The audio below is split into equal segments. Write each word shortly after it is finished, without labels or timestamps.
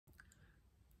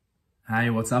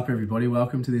Hey, what's up everybody?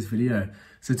 Welcome to this video.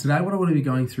 So today what I want to be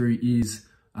going through is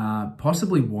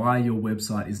possibly why your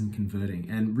website isn't converting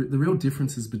and the real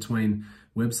differences between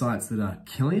websites that are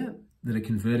killing it, that are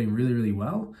converting really, really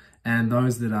well, and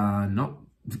those that are not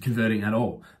converting at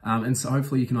all. And so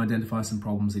hopefully you can identify some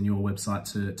problems in your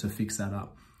website to fix that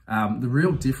up. The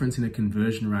real difference in a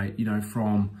conversion rate,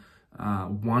 from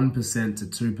 1% to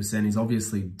 2% is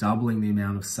obviously doubling the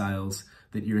amount of sales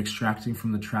that you're extracting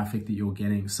from the traffic that you're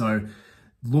getting. So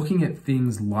looking at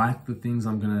things like the things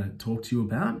I'm going to talk to you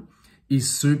about is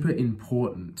super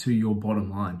important to your bottom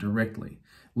line directly.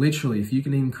 Literally, if you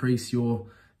can increase your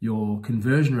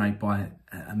conversion rate by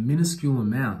a minuscule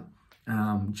amount,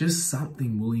 just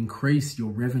something will increase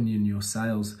your revenue and your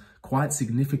sales quite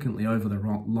significantly over the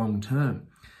long term.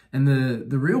 And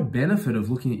the real benefit of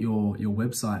looking at your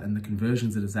website and the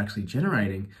conversions that it's actually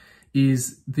generating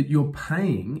is that you're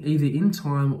paying either in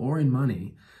time or in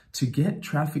money to get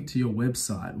traffic to your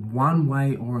website one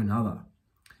way or another.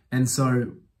 And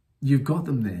so you've got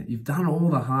them there. You've done all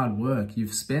the hard work.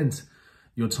 You've spent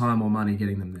your time or money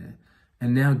getting them there.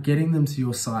 And now getting them to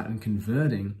your site and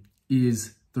converting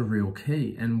is the real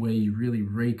key and where you really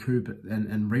recoup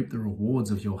and reap the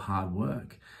rewards of your hard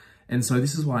work. And so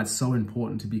this is why it's so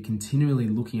important to be continually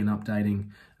looking and updating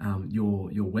your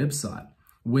website.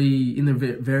 We, in the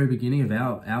very beginning of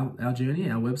our journey,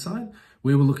 our website,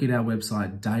 we were looking at our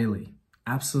website daily,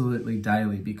 absolutely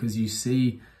daily, because you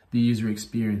see the user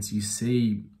experience, you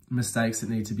see mistakes that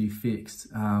need to be fixed.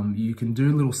 You can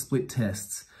do little split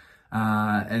tests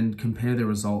and compare the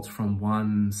results from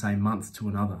one, say, month to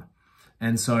another.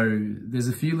 And so there's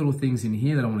a few little things in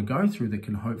here that I want to go through that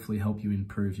can hopefully help you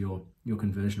improve your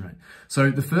conversion rate. So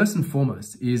the first and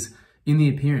foremost is in the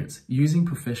appearance, using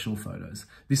professional photos.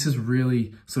 This is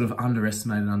really sort of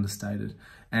underestimated and understated.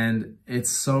 And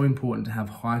it's so important to have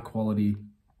high quality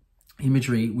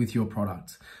imagery with your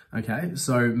product. Okay,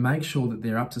 so make sure that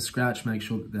they're up to scratch, make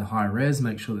sure that they're high res,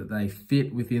 make sure that they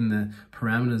fit within the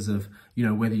parameters of,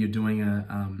 whether you're doing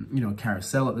a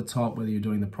carousel at the top, whether you're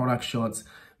doing the product shots.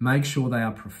 Make sure they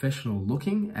are professional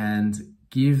looking and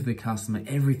give the customer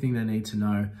everything they need to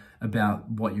know about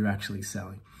what you're actually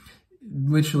selling.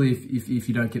 Literally, if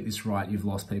you don't get this right, you've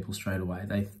lost people straight away.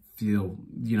 They feel,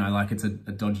 like it's a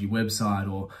dodgy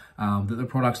website or that the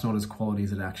product's not as quality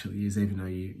as it actually is, even though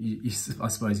you I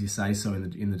suppose you say so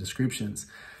in the descriptions.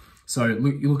 So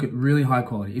you look at really high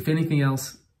quality. If anything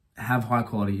else, have high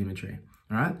quality imagery,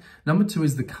 all right? Number two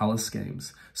is the color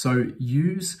schemes. So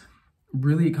use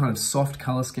really kind of soft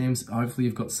color schemes. Hopefully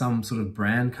you've got some sort of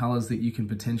brand colors that you can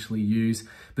potentially use,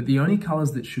 but the only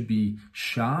colors that should be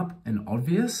sharp and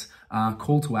obvious are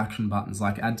call to action buttons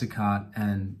like add to cart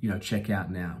and, check out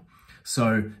now.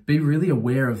 So be really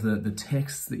aware of the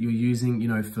text that you're using.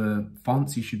 For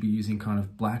fonts, you should be using kind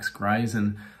of blacks, grays,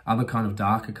 and other kind of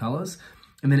darker colors.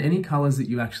 And then any colors that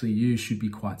you actually use should be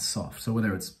quite soft. So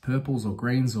whether it's purples or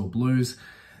greens or blues,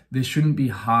 there shouldn't be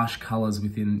harsh colors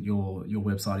within your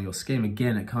website or your scheme.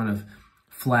 Again, it kind of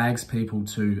flags people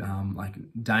to like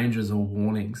dangers or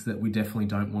warnings that we definitely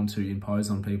don't want to impose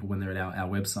on people when they're at our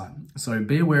website. So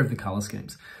be aware of the color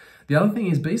schemes. The other thing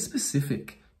is be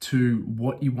specific to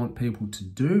what you want people to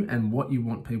do and what you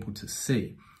want people to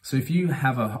see. So if you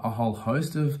have a whole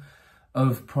host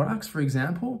of products, for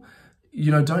example,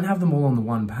 don't have them all on the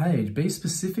one page. Be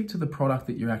specific to the product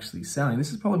that you're actually selling.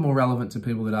 This is probably more relevant to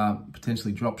people that are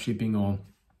potentially drop shipping or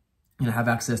have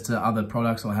access to other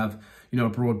products or have a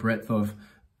broad breadth of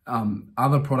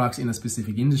other products in a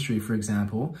specific industry, for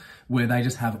example, where they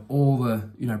just have all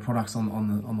the products on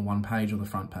the one page or the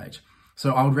front page.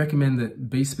 So I would recommend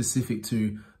that be specific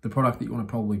to the product that you want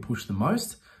to probably push the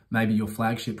most, maybe your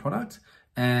flagship product,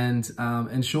 and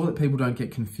ensure that people don't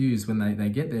get confused when they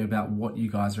get there about what you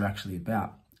guys are actually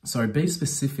about. So be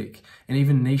specific and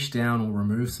even niche down or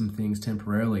remove some things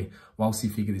temporarily whilst you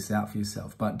figure this out for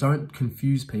yourself. But don't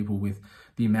confuse people with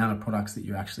the amount of products that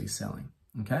you're actually selling,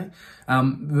 okay?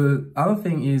 The other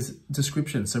thing is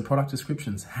descriptions. So product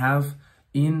descriptions. Have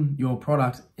in your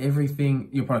product,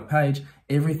 your product page,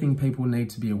 everything people need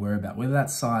to be aware about, whether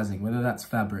that's sizing, whether that's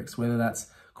fabrics, whether that's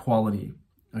quality,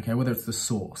 okay, whether it's the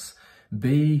source.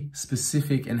 Be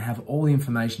specific and have all the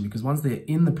information, because once they're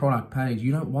in the product page,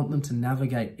 you don't want them to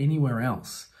navigate anywhere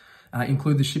else.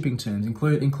 Include the shipping terms,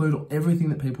 include everything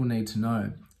that people need to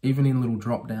know, even in little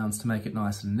drop downs to make it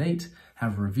nice and neat.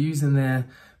 Have reviews in there,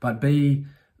 but be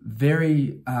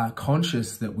very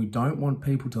conscious that we don't want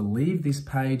people to leave this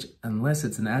page unless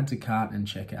it's an add to cart and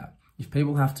checkout. If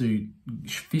people have to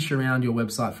fish around your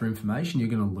website for information, you're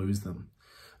going to lose them.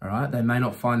 All right, they may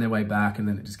not find their way back and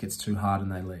then it just gets too hard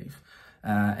and they leave.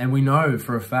 And we know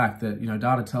for a fact that,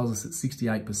 data tells us that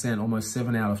 68%, almost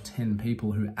 7 out of 10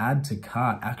 people who add to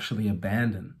cart actually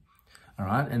abandon. All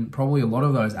right. And probably a lot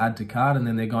of those add to cart and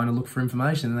then they're going to look for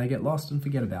information and they get lost and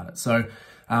forget about it. So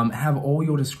have all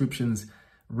your descriptions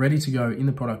ready to go in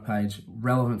the product page,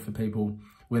 relevant for people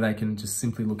where they can just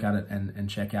simply look at it and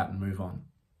check out and move on.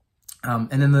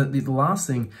 And then the last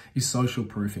thing is social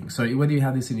proofing. So whether you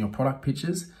have this in your product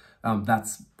pictures,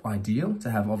 that's ideal to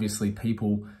have obviously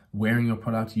people wearing your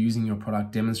product, using your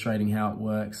product, demonstrating how it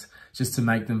works, just to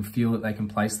make them feel that they can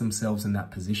place themselves in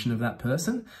that position of that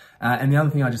person. And the other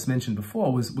thing I just mentioned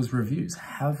before was reviews.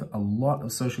 Have a lot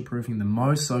of social proofing, the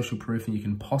most social proofing you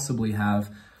can possibly have,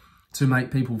 to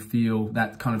make people feel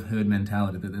that kind of herd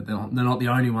mentality, that they're not the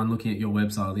only one looking at your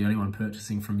website or the only one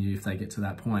purchasing from you if they get to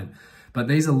that point. But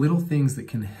these are little things that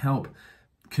can help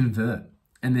convert.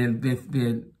 And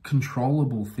they're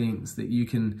controllable things that you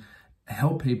can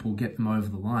help people get them over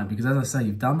the line. Because as I say,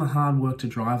 you've done the hard work to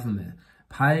drive them there.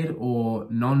 Paid or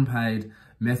non-paid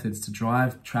methods to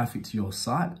drive traffic to your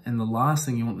site. And the last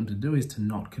thing you want them to do is to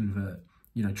not convert,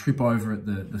 trip over at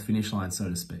the finish line, so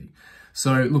to speak.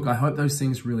 So look, I hope those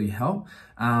things really help.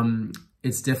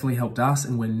 It's definitely helped us,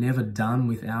 and we're never done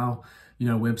with our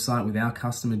website, with our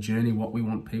customer journey, what we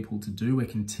want people to do. We're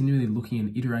continually looking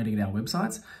and iterating at our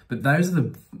websites, but those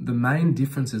are the main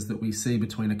differences that we see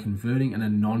between a converting and a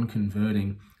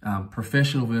non-converting,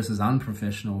 professional versus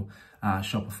unprofessional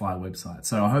Shopify website.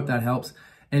 So I hope that helps.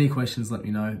 Any questions, let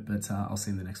me know, but I'll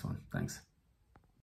see you in the next one. Thanks.